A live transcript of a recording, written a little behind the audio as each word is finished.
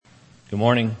Good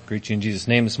morning. Greet you in Jesus'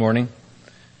 name this morning.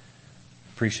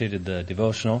 Appreciated the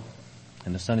devotional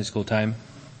and the Sunday school time.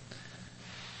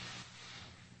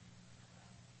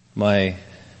 My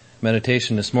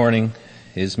meditation this morning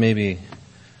is maybe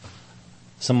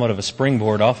somewhat of a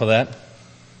springboard off of that.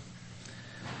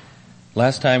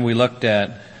 Last time we looked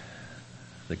at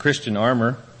the Christian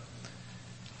armor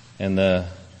and the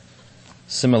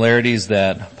similarities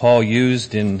that Paul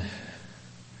used in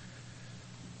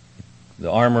the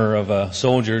armor of a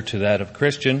soldier to that of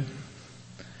Christian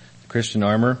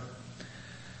armor.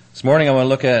 This morning I want to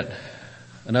look at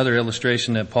another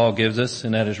illustration that Paul gives us,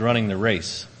 and that is running the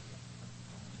race.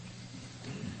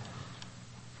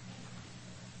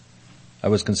 I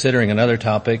was considering another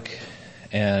topic,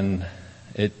 and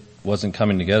it wasn't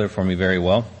coming together for me very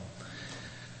well.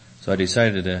 So I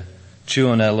decided to chew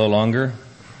on that a little longer,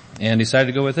 and decided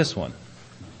to go with this one.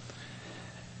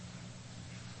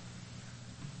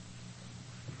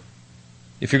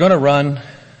 If you're going to run,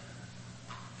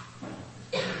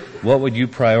 what would you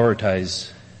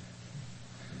prioritize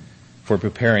for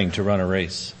preparing to run a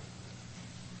race?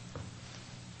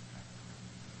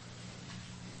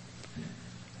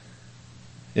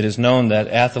 It is known that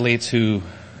athletes who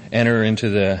enter into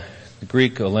the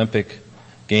Greek Olympic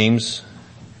Games,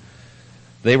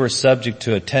 they were subject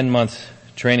to a 10-month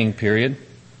training period.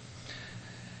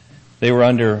 They were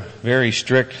under very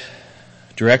strict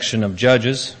direction of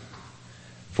judges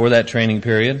for that training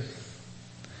period.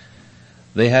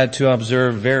 They had to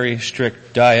observe very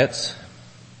strict diets.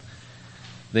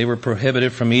 They were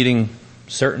prohibited from eating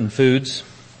certain foods.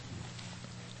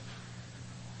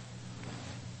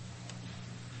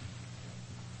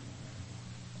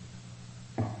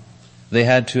 They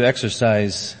had to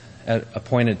exercise at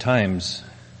appointed times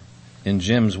in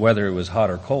gyms, whether it was hot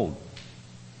or cold.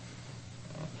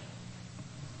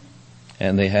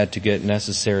 And they had to get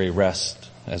necessary rest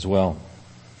as well.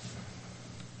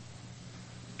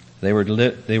 They were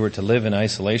to live in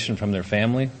isolation from their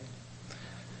family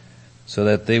so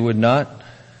that they would not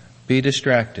be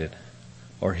distracted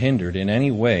or hindered in any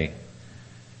way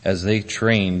as they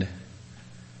trained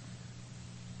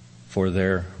for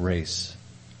their race.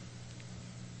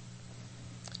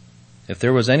 If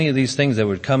there was any of these things that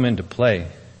would come into play,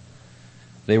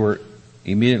 they were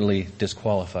immediately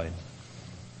disqualified.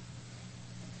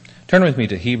 Turn with me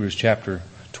to Hebrews chapter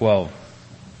 12.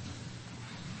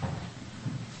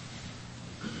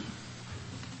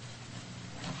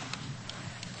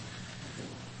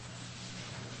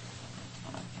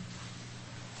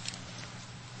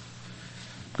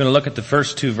 I'm going to look at the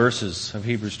first two verses of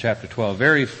Hebrews chapter 12.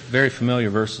 Very, very familiar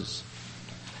verses.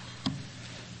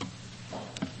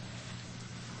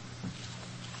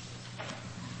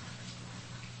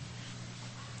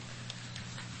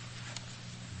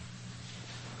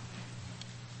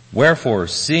 Wherefore,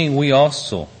 seeing we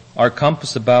also are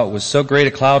compassed about with so great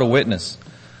a cloud of witness,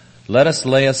 let us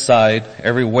lay aside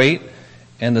every weight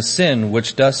and the sin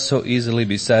which doth so easily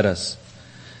beset us,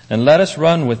 and let us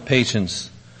run with patience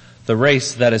the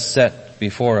race that is set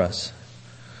before us,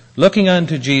 looking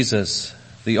unto Jesus,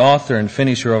 the author and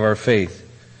finisher of our faith,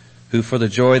 who for the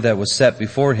joy that was set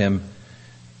before him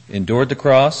endured the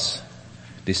cross,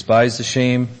 despised the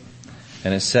shame,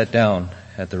 and is set down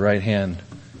at the right hand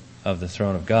of the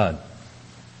throne of God.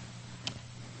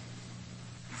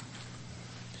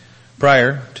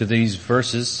 Prior to these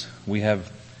verses, we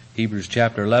have Hebrews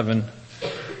chapter 11,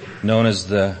 known as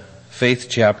the faith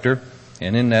chapter,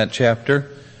 and in that chapter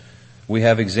we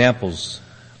have examples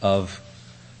of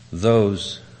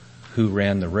those who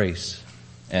ran the race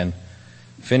and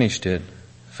finished it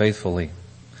faithfully.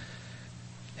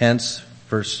 Hence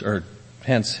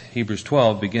Hebrews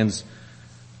 12 begins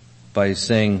by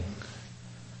saying,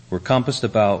 we're compassed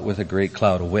about with a great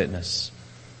cloud of witness.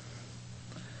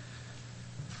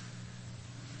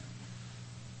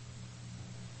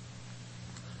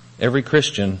 Every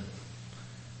Christian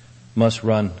must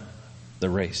run the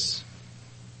race.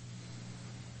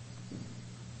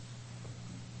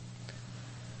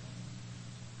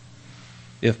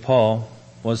 If Paul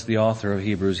was the author of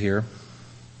Hebrews here,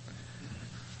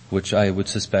 which I would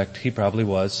suspect he probably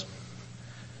was,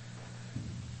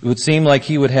 it would seem like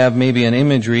he would have maybe an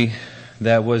imagery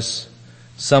that was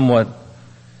somewhat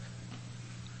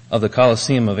of the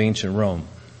Colosseum of ancient Rome.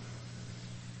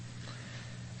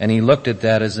 And he looked at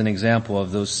that as an example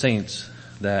of those saints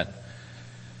that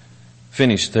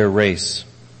finished their race.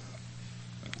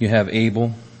 You have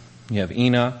Abel, you have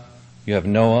Enoch, you have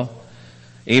Noah,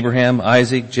 Abraham,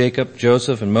 Isaac, Jacob,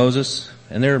 Joseph, and Moses,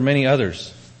 and there are many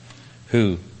others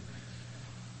who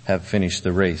have finished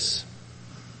the race.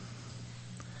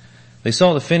 They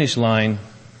saw the finish line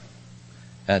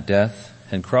at death,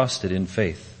 and crossed it in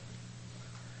faith.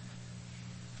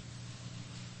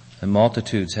 And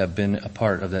multitudes have been a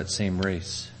part of that same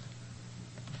race.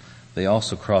 They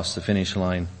also crossed the finish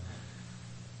line.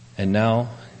 And now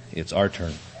it's our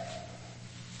turn.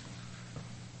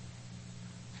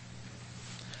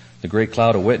 The great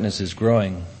cloud of witness is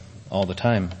growing all the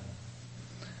time.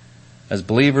 As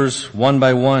believers, one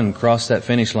by one, cross that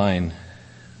finish line,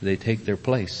 they take their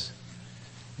place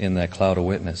in that cloud of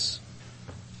witness.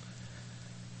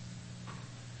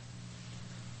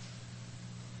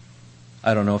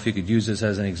 I don't know if you could use this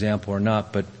as an example or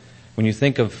not, but when you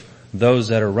think of those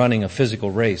that are running a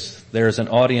physical race, there is an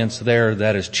audience there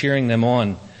that is cheering them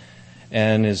on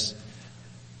and is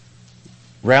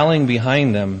rallying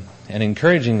behind them and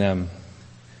encouraging them.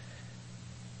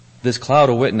 This cloud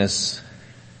of witness,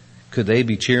 could they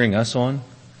be cheering us on?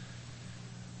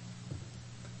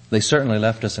 They certainly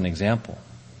left us an example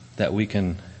that we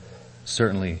can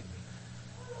certainly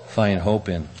find hope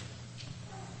in.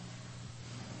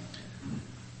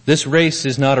 This race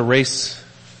is not a race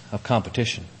of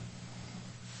competition,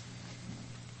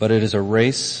 but it is a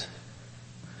race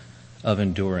of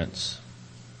endurance.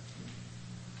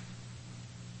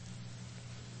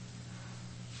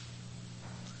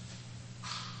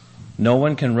 No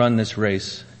one can run this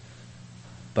race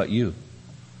but you.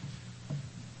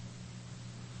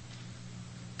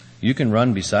 You can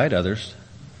run beside others,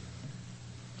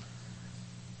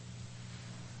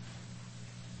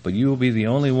 but you will be the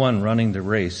only one running the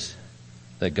race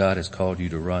that God has called you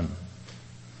to run.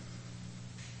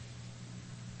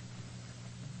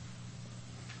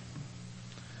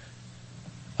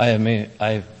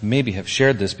 I maybe have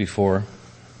shared this before,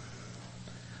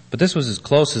 but this was as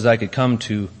close as I could come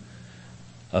to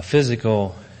a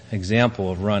physical example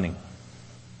of running.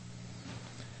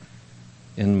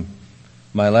 In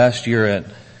my last year at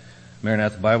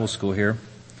Maranatha Bible School here,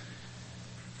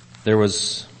 there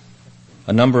was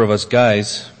a number of us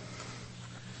guys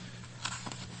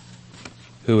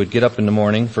who would get up in the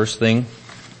morning, first thing,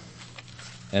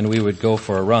 and we would go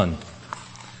for a run.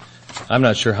 I'm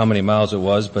not sure how many miles it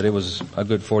was, but it was a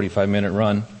good 45-minute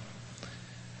run.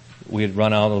 We'd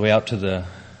run all the way out to the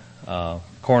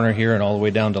corner here and all the way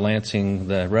down to Lansing,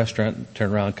 the restaurant,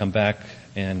 turn around, come back,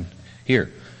 and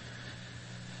here.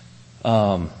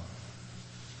 That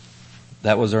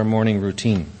was our morning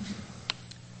routine.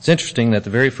 It's interesting that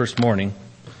the very first morning,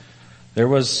 there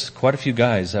was quite a few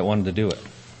guys that wanted to do it.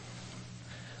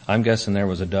 I'm guessing there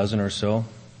was a dozen or so.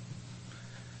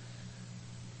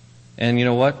 And you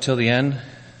know what? Till the end,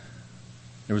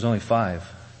 there was only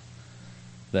 5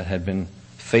 that had been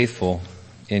faithful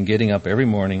in getting up every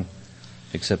morning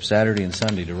except Saturday and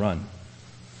Sunday to run.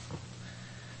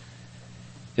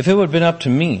 If it would have been up to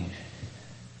me,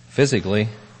 physically,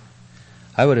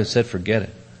 I would have said forget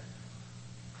it.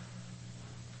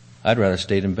 I'd rather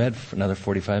stayed in bed for another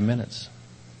 45 minutes.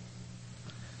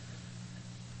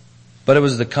 But it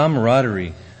was the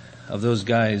camaraderie of those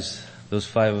guys, those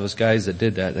 5 of us guys that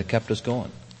did that kept us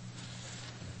going.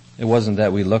 It wasn't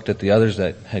that we looked at the others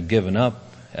that had given up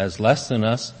as less than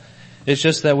us. It's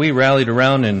just that we rallied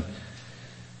around and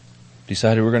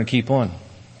decided we're going to keep on,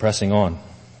 pressing on.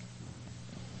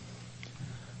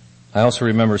 I also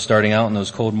remember starting out in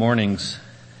those cold mornings,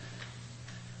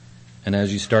 and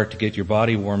as you start to get your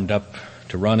body warmed up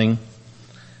to running,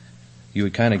 you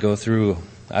would kind of go through,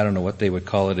 I don't know what they would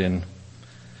call it in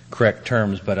correct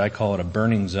terms, but I call it a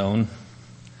burning zone.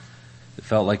 It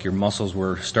felt like your muscles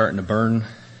were starting to burn.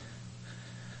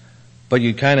 But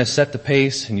you kind of set the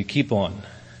pace and you keep on,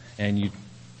 and you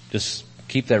just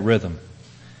keep that rhythm.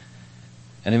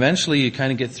 And eventually you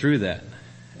kind of get through that.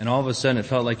 And all of a sudden it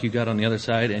felt like you got on the other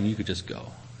side and you could just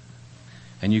go.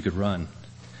 And you could run.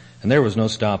 And there was no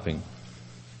stopping.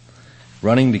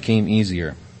 Running became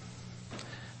easier.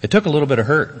 It took a little bit of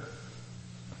hurt.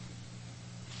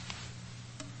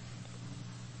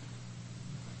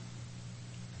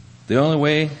 The only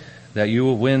way that you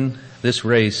will win this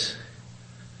race,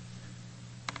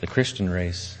 the Christian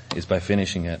race, is by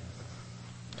finishing it.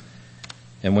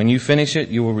 And when you finish it,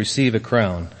 you will receive a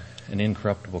crown, an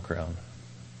incorruptible crown.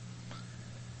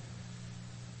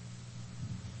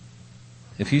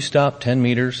 If you stop 10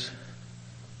 meters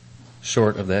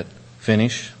short of that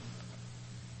finish,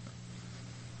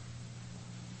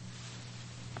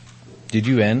 did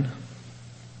you end?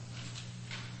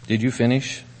 Did you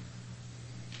finish?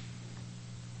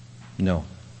 No.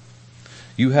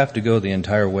 You have to go the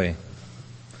entire way.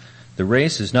 The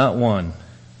race is not won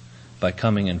by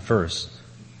coming in first,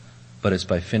 but it's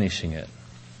by finishing it.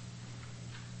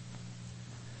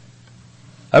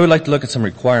 I would like to look at some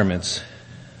requirements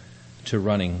to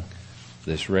running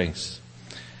this race.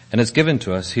 And it's given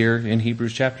to us here in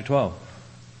Hebrews chapter 12.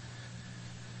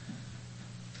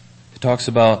 It talks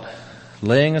about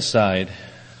laying aside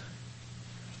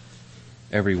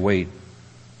every weight.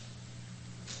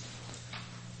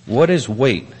 What is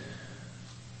weight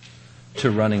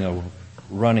to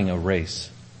running a race?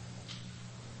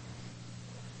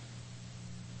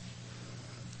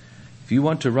 If you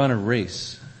want to run a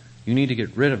race, you need to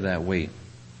get rid of that weight.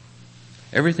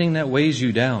 Everything that weighs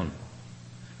you down.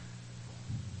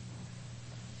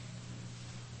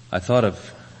 I thought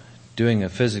of doing a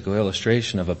physical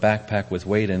illustration of a backpack with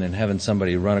weight in and having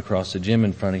somebody run across the gym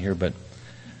in front of here, but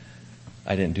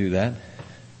I didn't do that.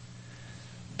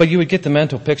 But you would get the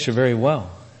mental picture very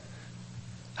well.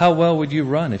 How well would you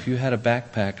run if you had a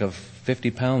backpack of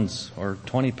 50 pounds or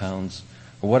 20 pounds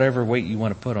or whatever weight you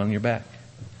want to put on your back?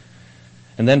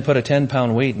 And then put a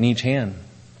 10-pound weight in each hand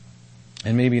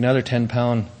and maybe another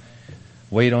 10-pound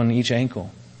weight on each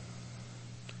ankle.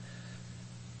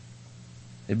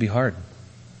 It'd be hard.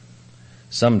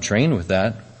 Some train with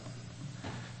that,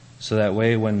 so that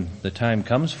way when the time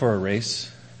comes for a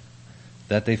race,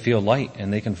 that they feel light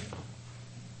and they can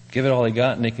give it all they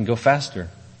got and they can go faster.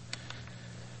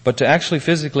 But to actually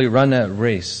physically run that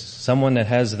race, someone that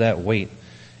has that weight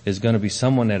is going to be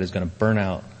someone that is going to burn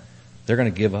out. They're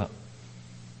going to give up.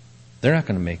 They're not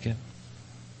going to make it.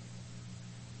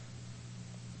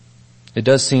 It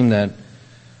does seem that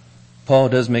Paul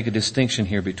does make a distinction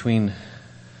here between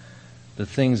the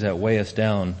things that weigh us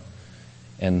down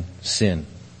and sin.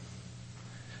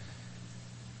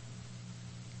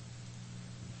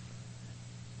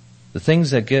 The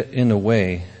things that get in the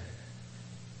way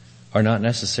are not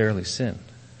necessarily sin.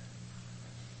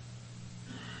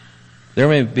 There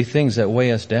may be things that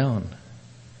weigh us down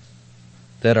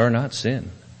that are not sin,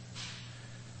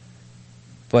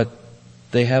 but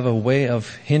they have a way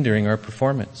of hindering our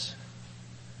performance.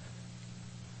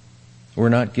 We're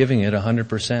not giving it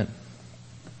 100%.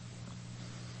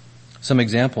 Some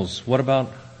examples. What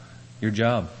about your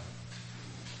job?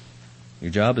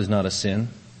 Your job is not a sin.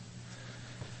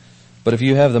 But if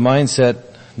you have the mindset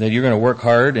that you're going to work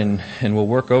hard and will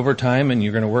work overtime and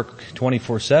you're going to work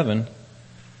 24/7,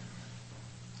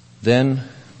 then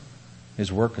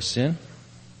is work a sin?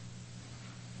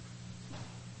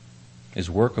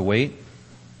 Is work a weight?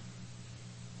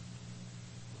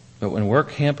 But when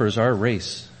work hampers our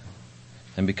race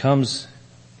and becomes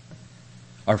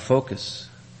our focus,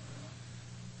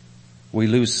 we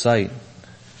lose sight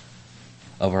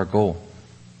of our goal.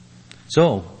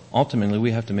 So, ultimately,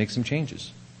 we have to make some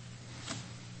changes.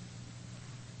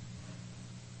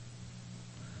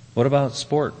 What about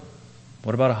sport?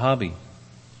 What about a hobby?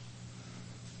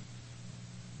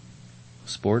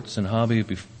 Sports and hobby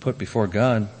put before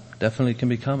God definitely can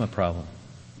become a problem,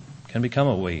 can become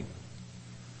a weight.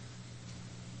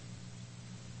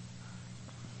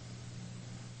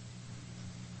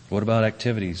 What about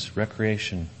activities,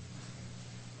 recreation?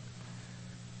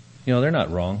 You know, they're not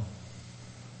wrong.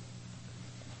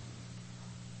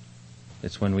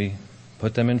 It's when we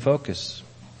put them in focus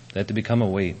that they become a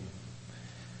weight.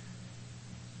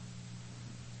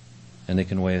 And they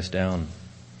can weigh us down.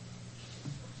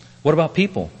 What about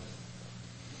people?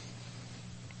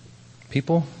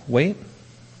 People weight?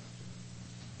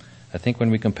 I think when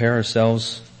we compare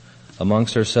ourselves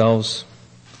amongst ourselves,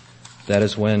 that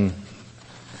is when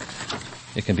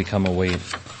it can become a weight.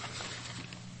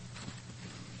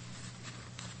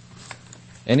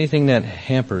 Anything that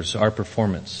hampers our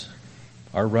performance,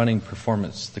 our running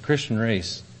performance, the Christian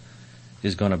race,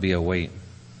 is going to be a weight.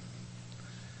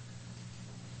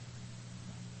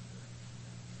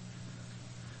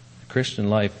 The Christian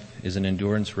life is an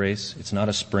endurance race. It's not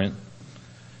a sprint.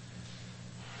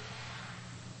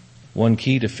 One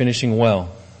key to finishing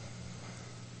well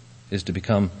is to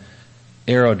become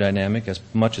aerodynamic as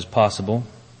much as possible.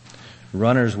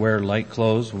 Runners wear light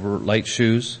clothes, light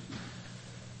shoes.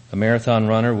 A marathon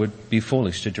runner would be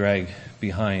foolish to drag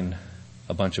behind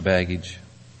a bunch of baggage.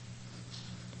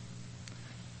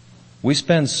 We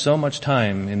spend so much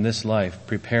time in this life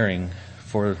preparing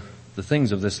for the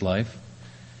things of this life.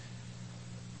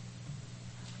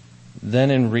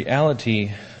 Then in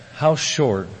reality, how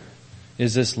short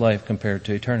is this life compared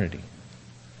to eternity?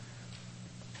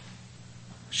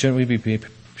 Shouldn't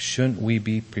we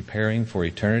be preparing for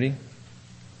eternity?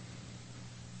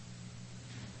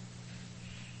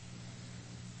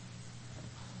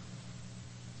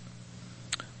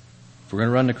 If we're going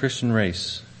to run the Christian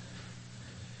race,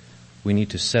 we need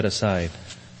to set aside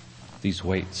these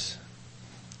weights.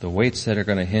 The weights that are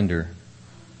going to hinder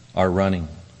our running.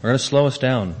 They're going to slow us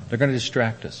down. They're going to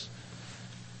distract us.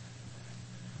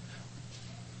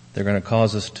 They're going to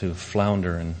cause us to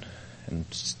flounder and and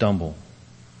stumble.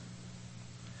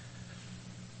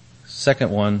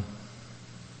 Second one,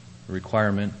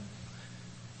 requirement,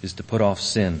 is to put off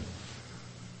sin.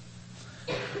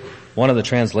 One of the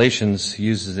translations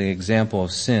uses the example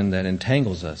of sin that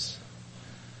entangles us.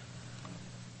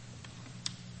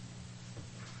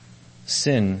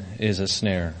 Sin is a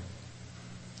snare,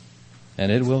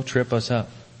 and it will trip us up.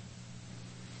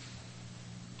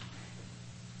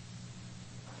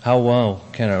 How well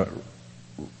can an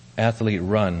athlete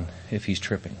run if he's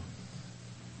tripping?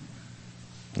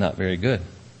 Not very good.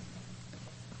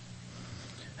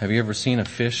 Have you ever seen a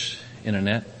fish in a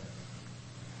net?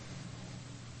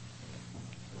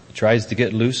 It tries to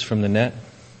get loose from the net,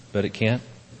 but it can't.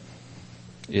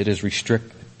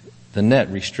 The net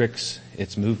restricts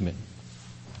its movement.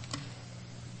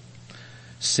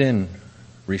 Sin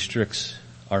restricts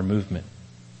our movement.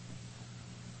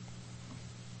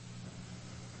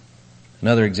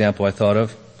 Another example I thought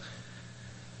of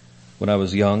when I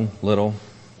was young, little,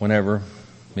 whenever,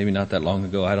 maybe not that long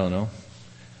ago, I don't know.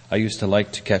 I used to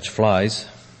like to catch flies,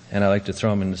 and I like to throw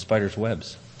them into spiders'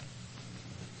 webs.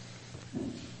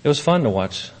 It was fun to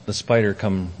watch the spider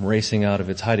come racing out of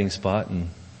its hiding spot and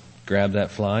grab that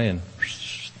fly and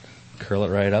curl it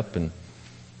right up and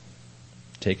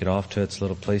take it off to its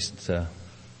little place to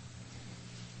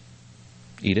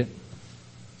eat it.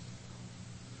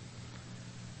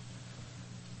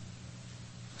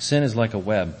 Sin is like a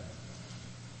web.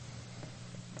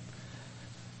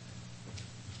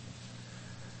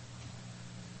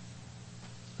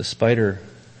 The spider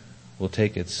will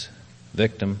take its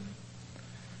victim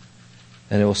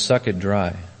and it will suck it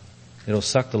dry. It'll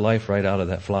suck the life right out of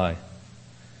that fly.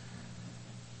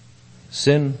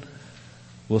 Sin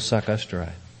will suck us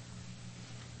dry.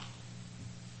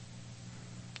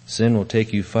 Sin will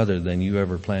take you further than you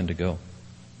ever planned to go.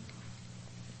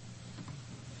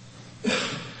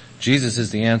 Jesus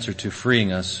is the answer to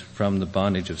freeing us from the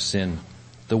bondage of sin.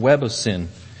 The web of sin,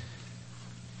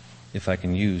 if I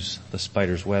can use the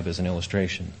spider's web as an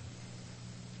illustration.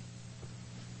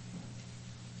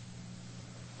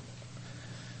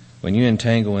 When you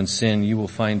entangle in sin, you'll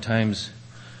find time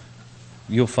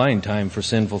for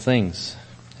sinful things.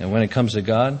 And when it comes to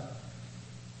God,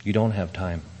 you don't have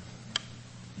time.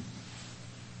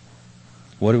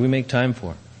 What do we make time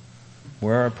for?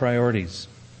 Where are our priorities?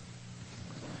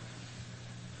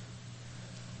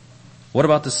 What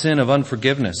about the sin of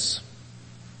unforgiveness?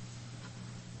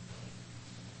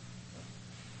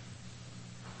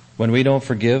 When we don't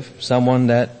forgive someone,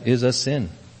 that is a sin.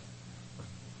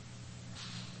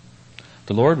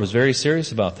 The Lord was very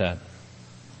serious about that.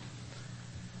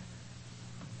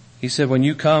 He said, when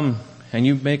you come and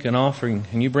you make an offering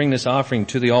and you bring this offering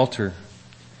to the altar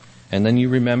and then you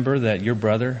remember that your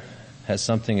brother has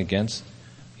something against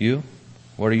you,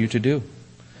 what are you to do?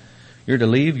 You're to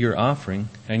leave your offering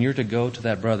and you're to go to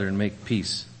that brother and make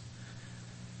peace.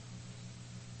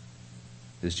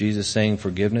 Is Jesus saying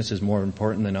forgiveness is more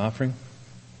important than offering?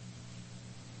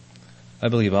 I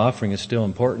believe offering is still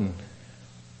important.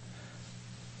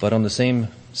 But on the same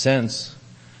sense,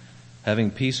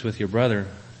 having peace with your brother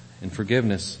and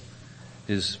forgiveness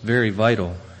is very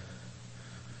vital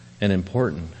and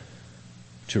important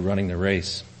to running the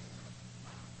race.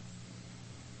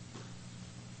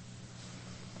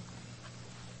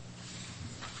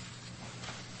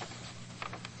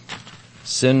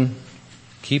 Sin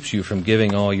keeps you from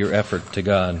giving all your effort to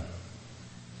God.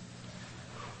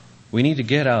 We need to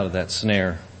get out of that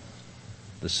snare,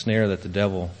 the snare that the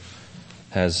devil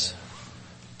has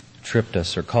tripped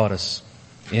us or caught us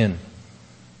in.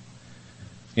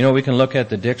 You know, we can look at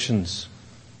the addictions.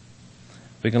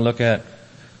 We can look at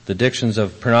the addictions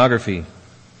of pornography,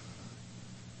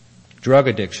 drug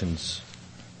addictions,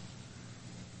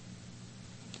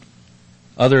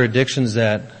 other addictions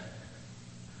that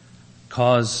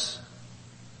cause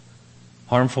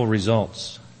harmful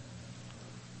results.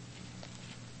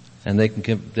 And they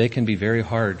can be very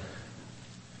hard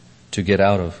to get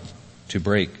out of, to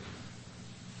break,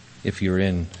 if you're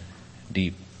in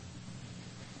deep.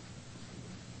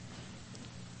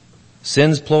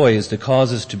 Sin's ploy is to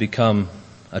cause us to become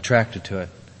attracted to it.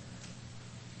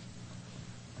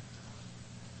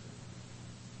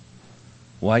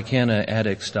 Why can't an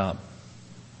addict stop?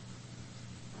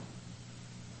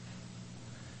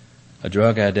 A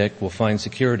drug addict will find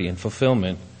security and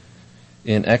fulfillment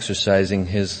in exercising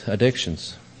his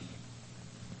addictions.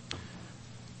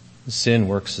 Sin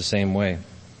works the same way.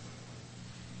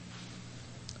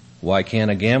 Why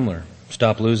can't a gambler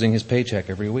stop losing his paycheck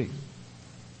every week?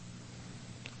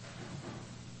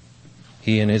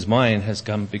 He in his mind has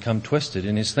become twisted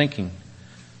in his thinking.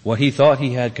 What he thought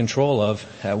he had control of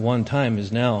at one time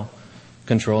is now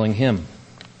controlling him.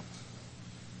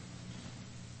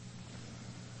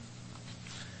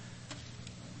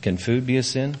 Can food be a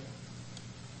sin?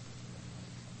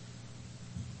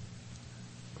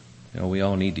 We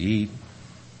all need to eat.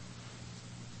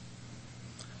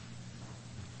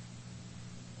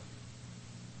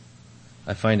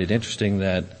 I find it interesting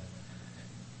that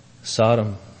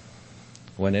Sodom,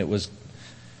 when it was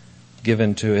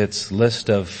given to its list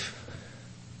of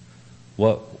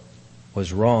what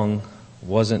was wrong,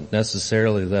 wasn't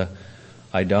necessarily the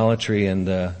idolatry and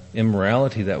the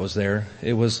immorality that was there.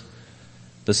 It was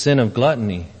the sin of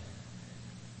gluttony.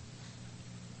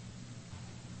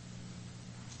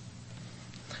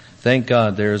 Thank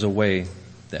God there is a way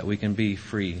that we can be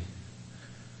free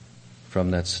from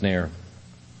that snare.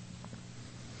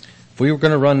 If we were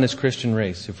going to run this Christian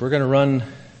race, if we're going to run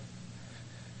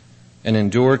and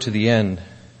endure to the end,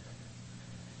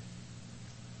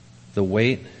 the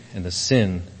weight and the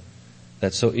sin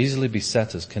that so easily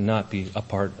besets us cannot be a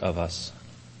part of us.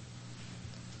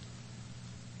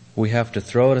 We have to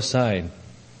throw it aside.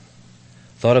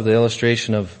 Thought of the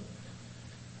illustration of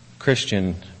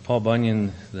Christian Paul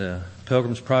Bunyan, the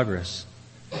Pilgrim's Progress,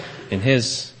 in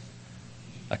his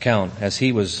account as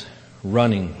he was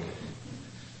running.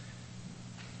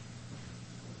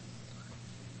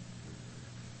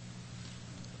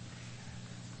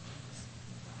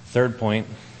 Third point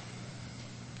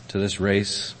to this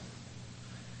race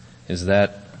is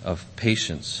that of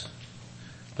patience.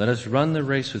 Let us run the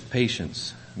race with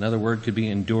patience. Another word could be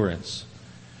endurance.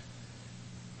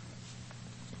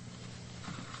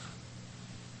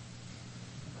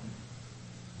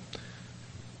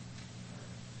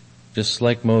 Just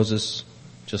like Moses,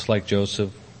 just like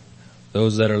Joseph,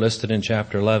 those that are listed in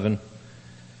chapter 11,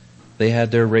 they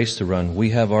had their race to run.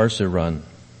 We have ours to run.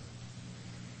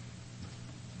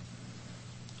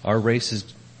 Our race is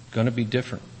going to be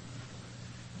different.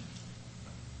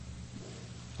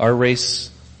 Our race,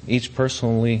 each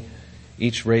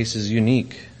race is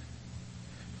unique.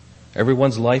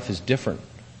 Everyone's life is different.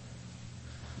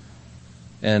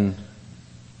 And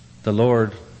the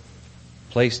Lord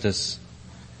placed us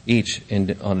each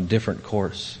on a different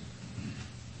course.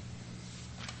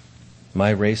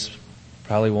 My race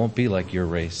probably won't be like your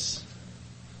race.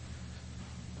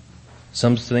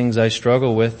 Some things I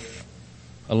struggle with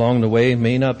along the way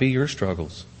may not be your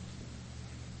struggles.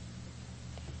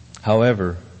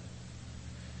 However,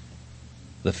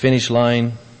 the finish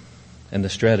line and the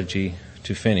strategy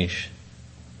to finish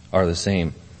are the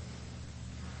same.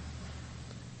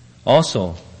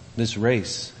 Also, this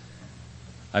race,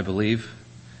 I believe,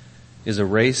 is a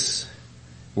race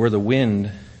where the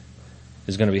wind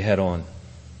is going to be head on.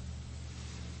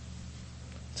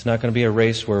 It's not going to be a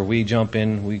race where we jump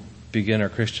in, we begin our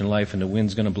Christian life, and the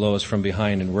wind's going to blow us from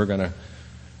behind and we're going to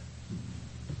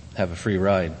have a free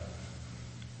ride.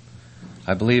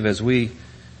 I believe as we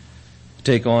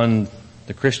take on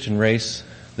the Christian race,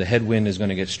 the headwind is going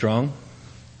to get strong.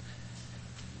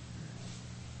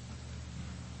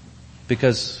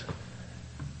 Because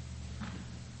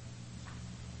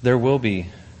there will be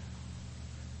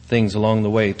things along the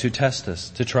way to test us,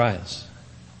 to try us.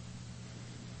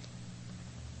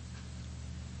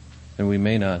 And we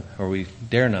may not, or we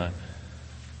dare not,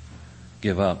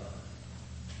 give up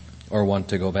or want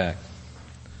to go back.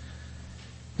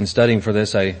 In studying for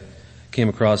this, I came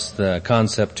across the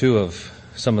concept too of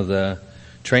some of the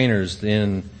trainers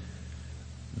in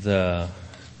the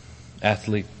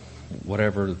athlete,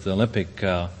 whatever, the Olympic,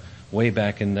 way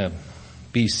back in the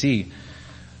BC.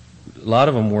 A lot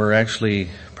of them were actually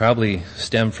probably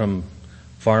stemmed from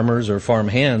farmers or farm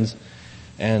hands.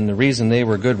 And the reason they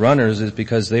were good runners is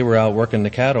because they were out working the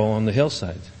cattle on the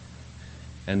hillsides.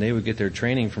 And they would get their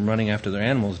training from running after their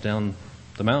animals down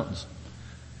the mountains.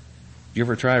 You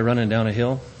ever try running down a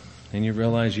hill and you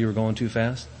realize you were going too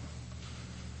fast?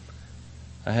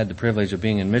 I had the privilege of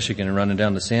being in Michigan and running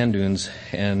down the sand dunes.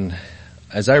 And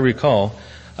as I recall,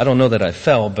 I don't know that I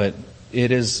fell, but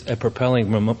it is a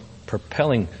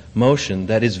propelling motion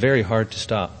that is very hard to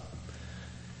stop.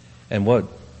 And what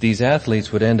these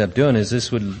athletes would end up doing is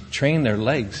this would train their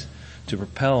legs to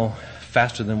propel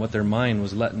faster than what their mind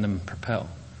was letting them propel.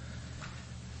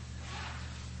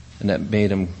 And that made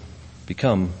them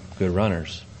become good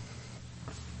runners.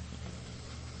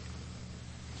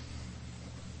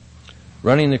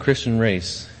 Running the Christian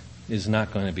race is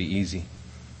not going to be easy.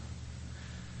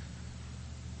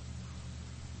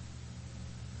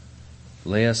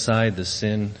 Lay aside the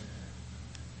sin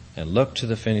and look to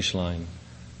the finish line.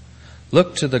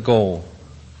 Look to the goal.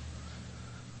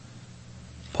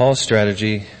 Paul's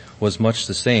strategy was much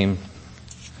the same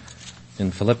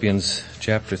in Philippians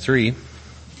chapter 3.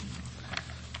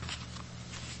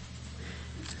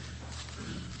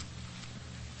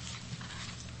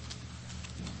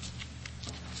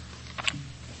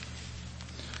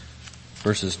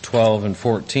 verses 12 and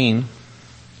 14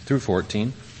 through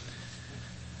 14.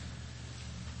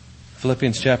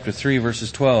 Philippians chapter 3,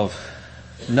 verses 12.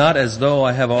 Not as though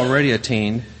I have already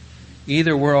attained,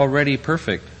 either were already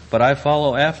perfect, but I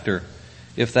follow after,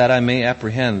 if that I may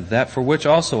apprehend that for which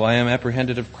also I am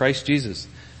apprehended of Christ Jesus.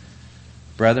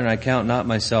 Brethren, I count not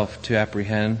myself to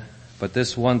apprehend, but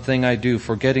this one thing I do,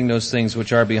 forgetting those things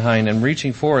which are behind, and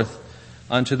reaching forth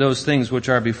unto those things which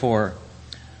are before,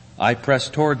 I press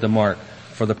toward the mark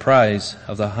for the prize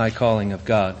of the high calling of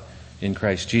God in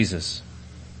Christ Jesus.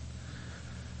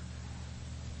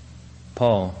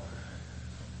 Paul's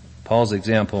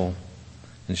example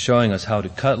in showing us how to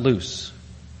cut loose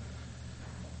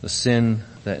the sin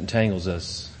that entangles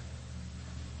us,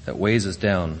 that weighs us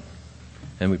down,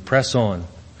 and we press on,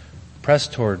 press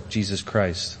toward Jesus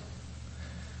Christ.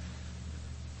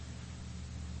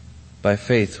 By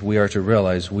faith, we are to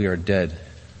realize we are dead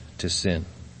to sin.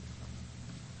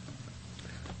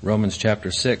 Romans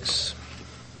chapter 6.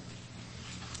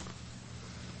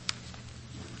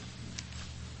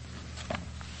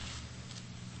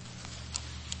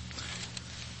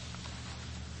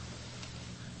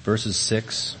 Verses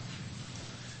 6.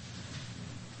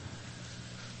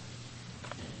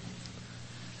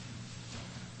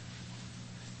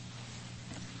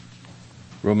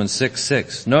 Romans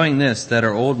 6:6. Knowing this, that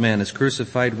our old man is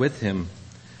crucified with him,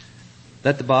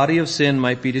 that the body of sin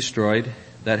might be destroyed,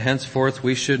 that henceforth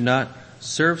we should not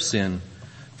serve sin,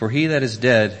 for he that is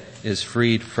dead is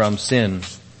freed from sin.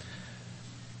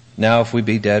 Now if we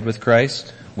be dead with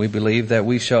Christ, we believe that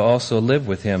we shall also live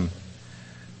with him,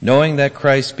 knowing that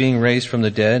Christ, being raised from the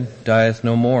dead, dieth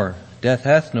no more. Death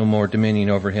hath no more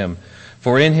dominion over him.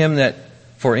 For in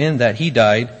that he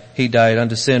died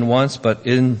unto sin once, but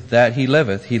in that he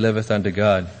liveth unto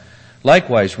God.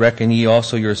 Likewise reckon ye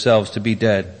also yourselves to be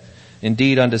dead,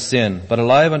 indeed unto sin, but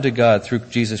alive unto God through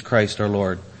Jesus Christ our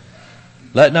Lord.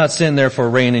 Let not sin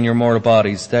therefore reign in your mortal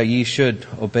bodies, that ye should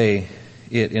obey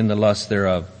it in the lust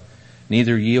thereof.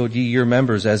 Neither yield ye your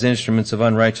members as instruments of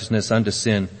unrighteousness unto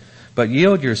sin, but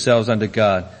yield yourselves unto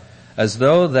God, as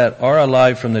though that are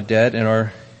alive from the dead,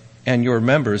 and your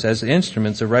members as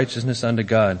instruments of righteousness unto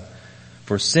God.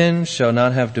 For sin shall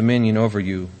not have dominion over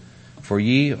you, for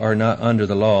ye are not under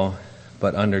the law,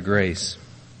 but under grace.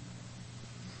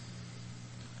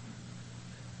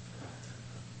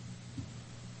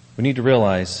 We need to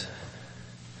realize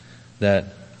that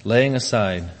laying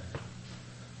aside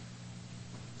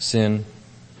sin,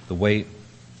 the weight,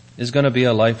 is going to be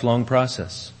a lifelong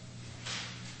process.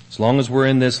 As long as we're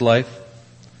in this life,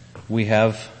 we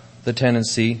have the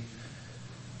tendency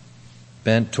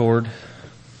bent toward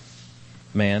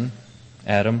man,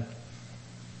 Adam.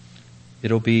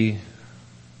 It'll be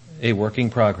a working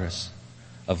progress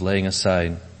of laying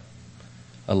aside,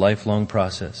 a lifelong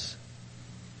process.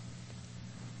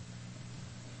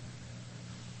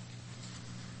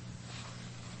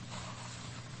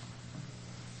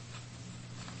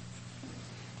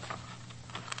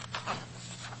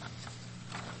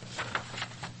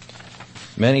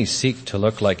 Many seek to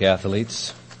look like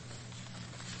athletes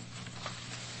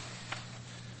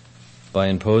by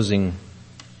imposing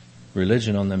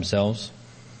religion on themselves.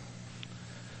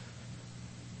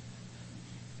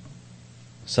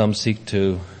 Some seek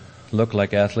to look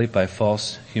like athletes by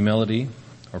false humility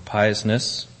or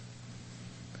piousness.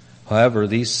 However,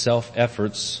 these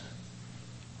self-efforts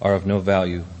are of no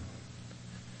value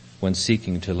when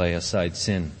seeking to lay aside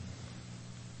sin.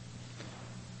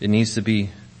 It needs to be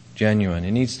genuine.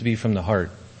 It needs to be from the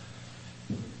heart.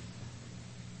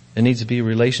 It needs to be a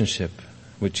relationship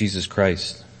with Jesus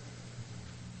Christ.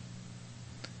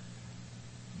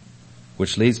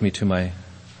 Which leads me to my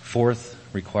fourth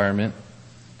requirement,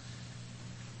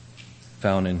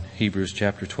 found in Hebrews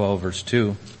chapter 12, verse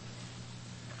 2.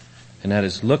 And that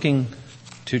is looking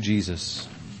to Jesus.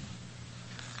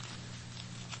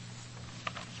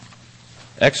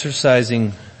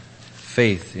 Exercising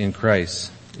faith in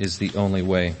Christ is the only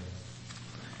way.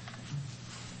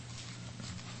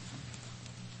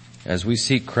 As we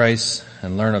seek Christ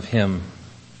and learn of Him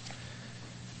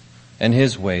and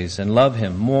His ways and love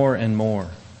Him more and more,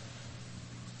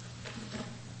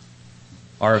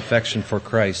 our affection for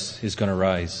Christ is going to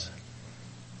rise.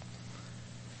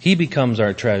 He becomes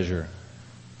our treasure,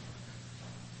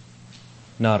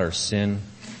 not our sin,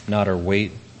 not our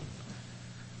weight.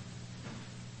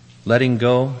 Letting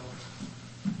go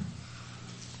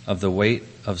of the weight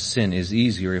of sin is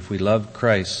easier if we love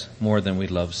Christ more than we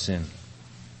love sin.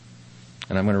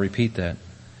 And I'm going to repeat that.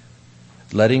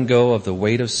 Letting go of the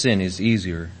weight of sin is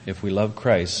easier if we love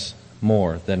Christ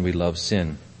more than we love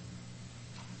sin.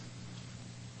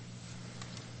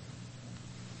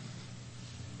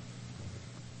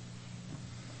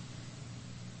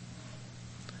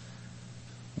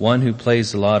 One who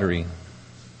plays the lottery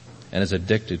and is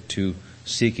addicted to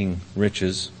seeking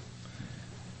riches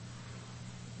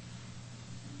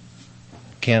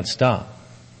can't stop,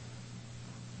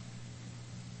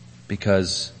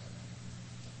 because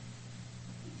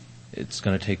it's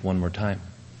going to take one more time.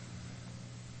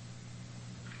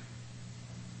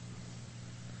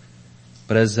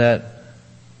 But as that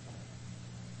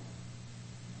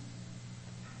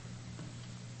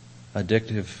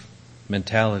addictive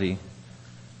mentality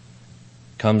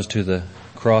comes to the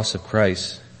cross of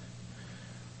Christ,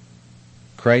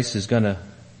 Christ is going to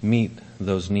meet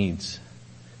those needs,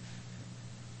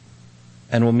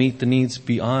 and will meet the needs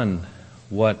beyond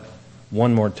what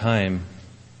one more time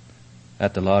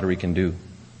at the lottery can do.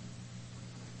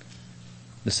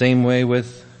 The same way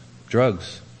with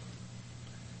drugs.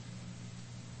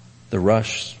 The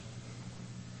rush,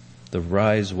 the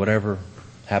rise, whatever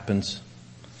happens,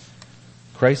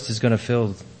 Christ is going to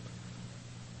fill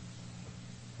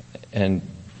and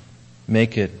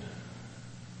make it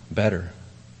better.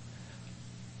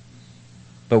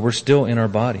 But we're still in our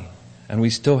body, and we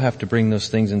still have to bring those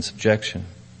things in subjection.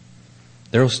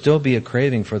 There will still be a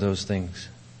craving for those things.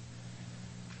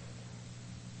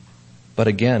 But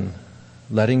again,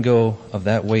 letting go of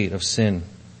that weight of sin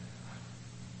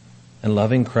and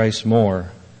loving Christ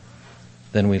more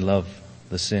than we love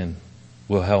the sin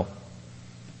will help.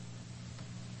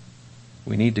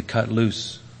 We need to cut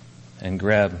loose and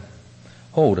grab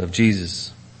hold of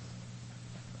Jesus.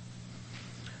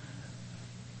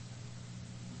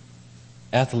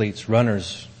 Athletes,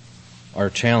 runners are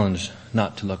challenged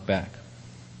not to look back,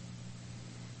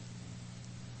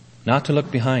 not to look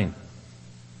behind.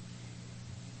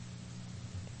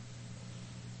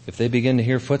 If they begin to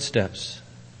hear footsteps,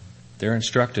 they're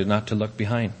instructed not to look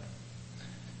behind.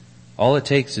 All it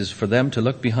takes is for them to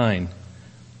look behind,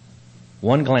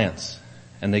 one glance,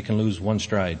 and they can lose one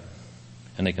stride,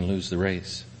 and they can lose the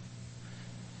race.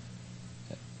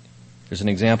 There's an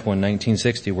example in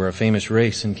 1960 where a famous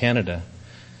race in Canada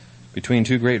between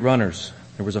two great runners,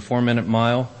 there was a 4-minute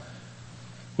mile,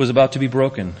 was about to be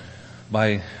broken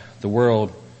by the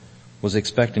world was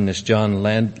expecting this John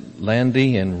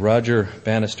Landy and Roger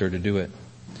Bannister to do it.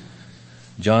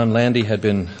 John Landy had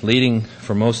been leading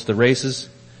for most of the races,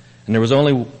 and there was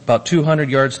only about 200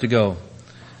 yards to go.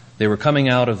 They were coming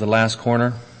out of the last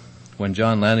corner when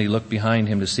John Landy looked behind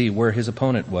him to see where his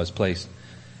opponent was placed.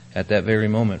 At that very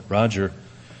moment, Roger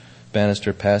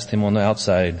Bannister passed him on the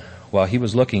outside while he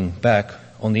was looking back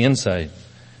on the inside.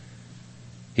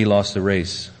 He lost the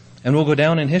race and will go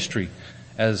down in history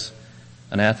as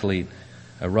an athlete,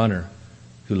 a runner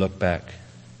who looked back.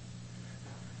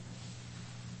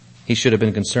 He should have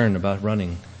been concerned about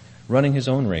running his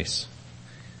own race.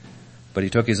 But he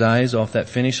took his eyes off that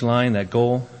finish line, that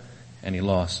goal, and he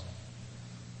lost.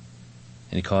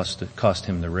 And it cost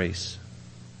him the race.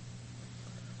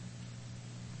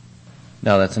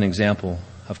 Now that's an example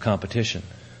of competition.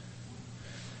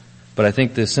 But I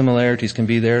think the similarities can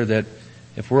be there that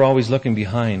if we're always looking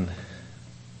behind,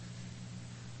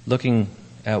 looking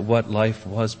at what life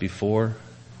was before,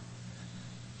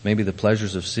 maybe the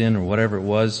pleasures of sin or whatever it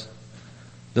was,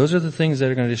 those are the things that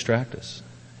are going to distract us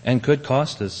and could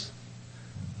cost us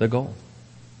the goal.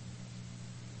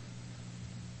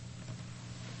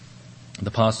 The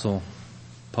Apostle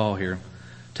Paul here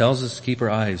tells us to keep our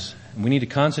eyes. We need to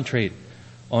concentrate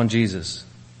on Jesus.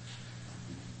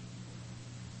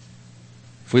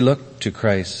 If we look to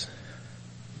Christ,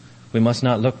 we must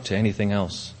not look to anything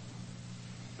else.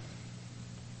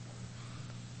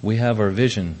 We have our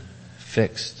vision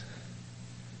fixed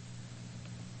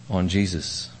on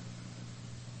Jesus.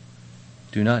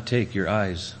 Do not take your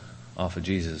eyes off of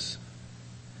Jesus.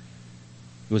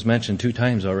 It was mentioned 2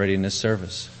 times already in this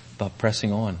service about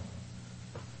pressing on.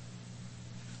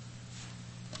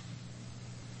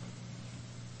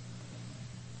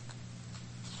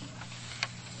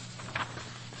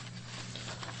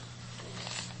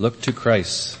 Look to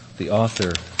Christ, the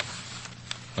author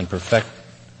and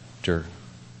perfecter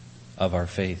of our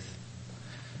faith.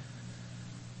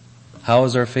 How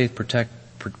is our faith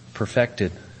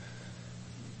perfected?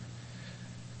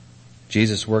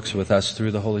 Jesus works with us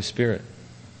through the Holy Spirit.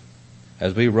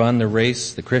 As we run the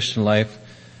race, the Christian life,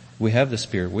 we have the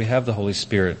Spirit. We have the Holy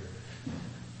Spirit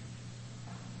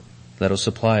that will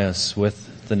supply us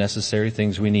with the necessary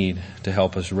things we need to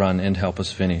help us run and help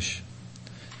us finish.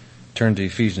 Turn to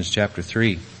Ephesians chapter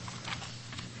 3.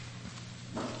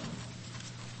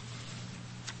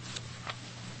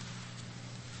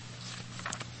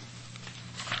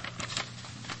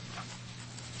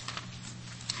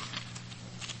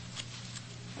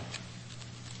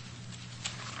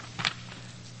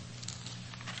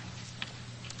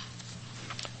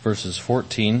 verses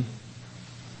 14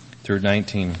 through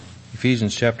 19.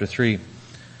 Ephesians chapter 3.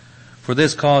 For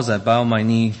this cause I bow my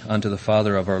knee unto the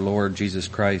Father of our Lord Jesus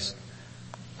Christ,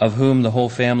 of whom the whole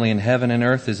family in heaven and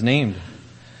earth is named,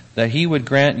 that he would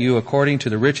grant you according to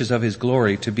the riches of his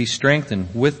glory to be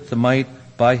strengthened with the might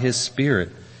by his Spirit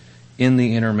in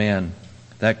the inner man,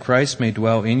 that Christ may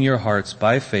dwell in your hearts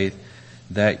by faith,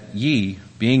 that ye,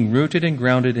 being rooted and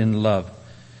grounded in love,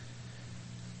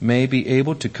 may be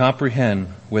able to comprehend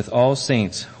with all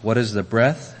saints what is the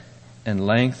breadth and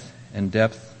length and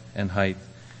depth and height,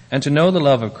 and to know the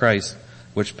love of Christ,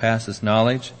 which passeth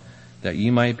knowledge, that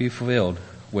ye might be filled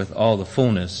with all the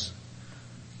fullness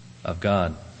of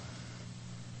God.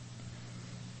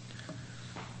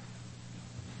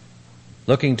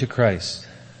 Looking to Christ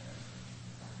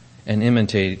and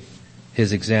imitate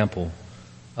his example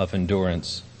of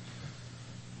endurance.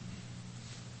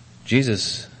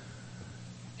 Jesus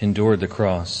endured the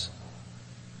cross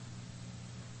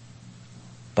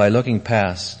by looking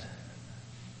past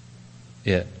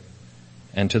it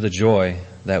and to the joy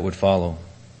that would follow.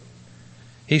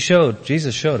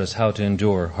 Jesus showed us how to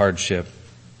endure hardship.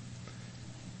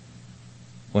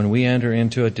 When we enter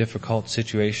into a difficult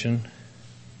situation,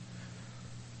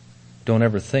 don't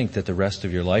ever think that the rest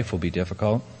of your life will be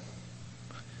difficult.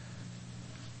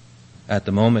 At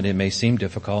the moment it may seem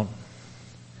difficult,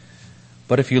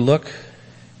 but if you look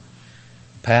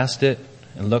past it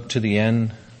and look to the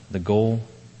end, the goal,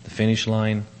 the finish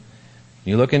line,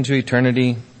 you look into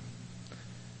eternity,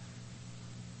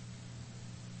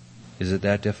 is it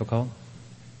that difficult?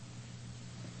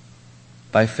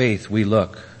 By faith we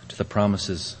look to the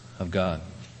promises of God.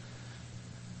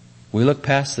 We look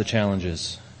past the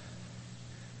challenges.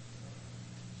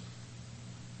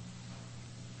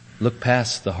 Look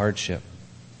past the hardship.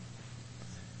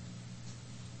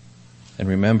 And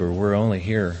remember, we're only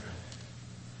here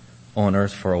on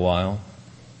earth for a while,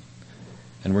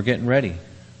 and we're getting ready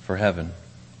for heaven.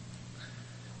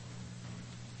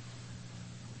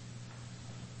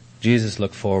 Jesus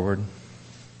looked forward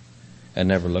and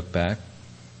never looked back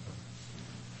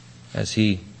as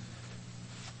he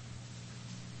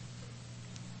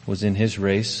was in his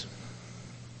race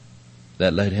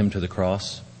that led him to the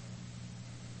cross.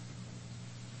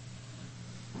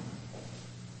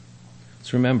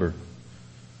 Let's remember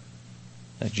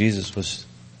that Jesus was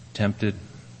tempted,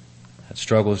 had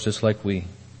struggles just like we,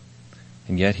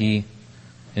 and yet he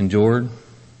endured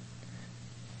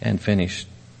and finished.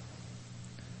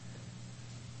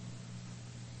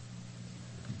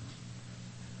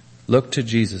 Look to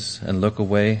Jesus and look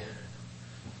away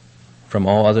from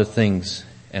all other things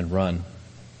and run.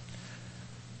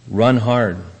 Run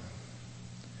hard.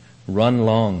 Run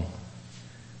long.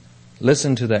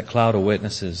 Listen to that cloud of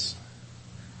witnesses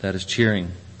that is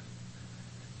cheering,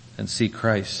 and see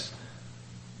Christ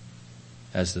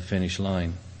as the finish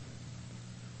line.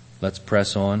 Let's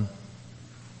press on.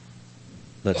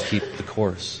 Let's keep the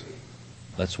course.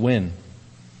 Let's win.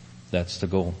 That's the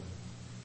goal.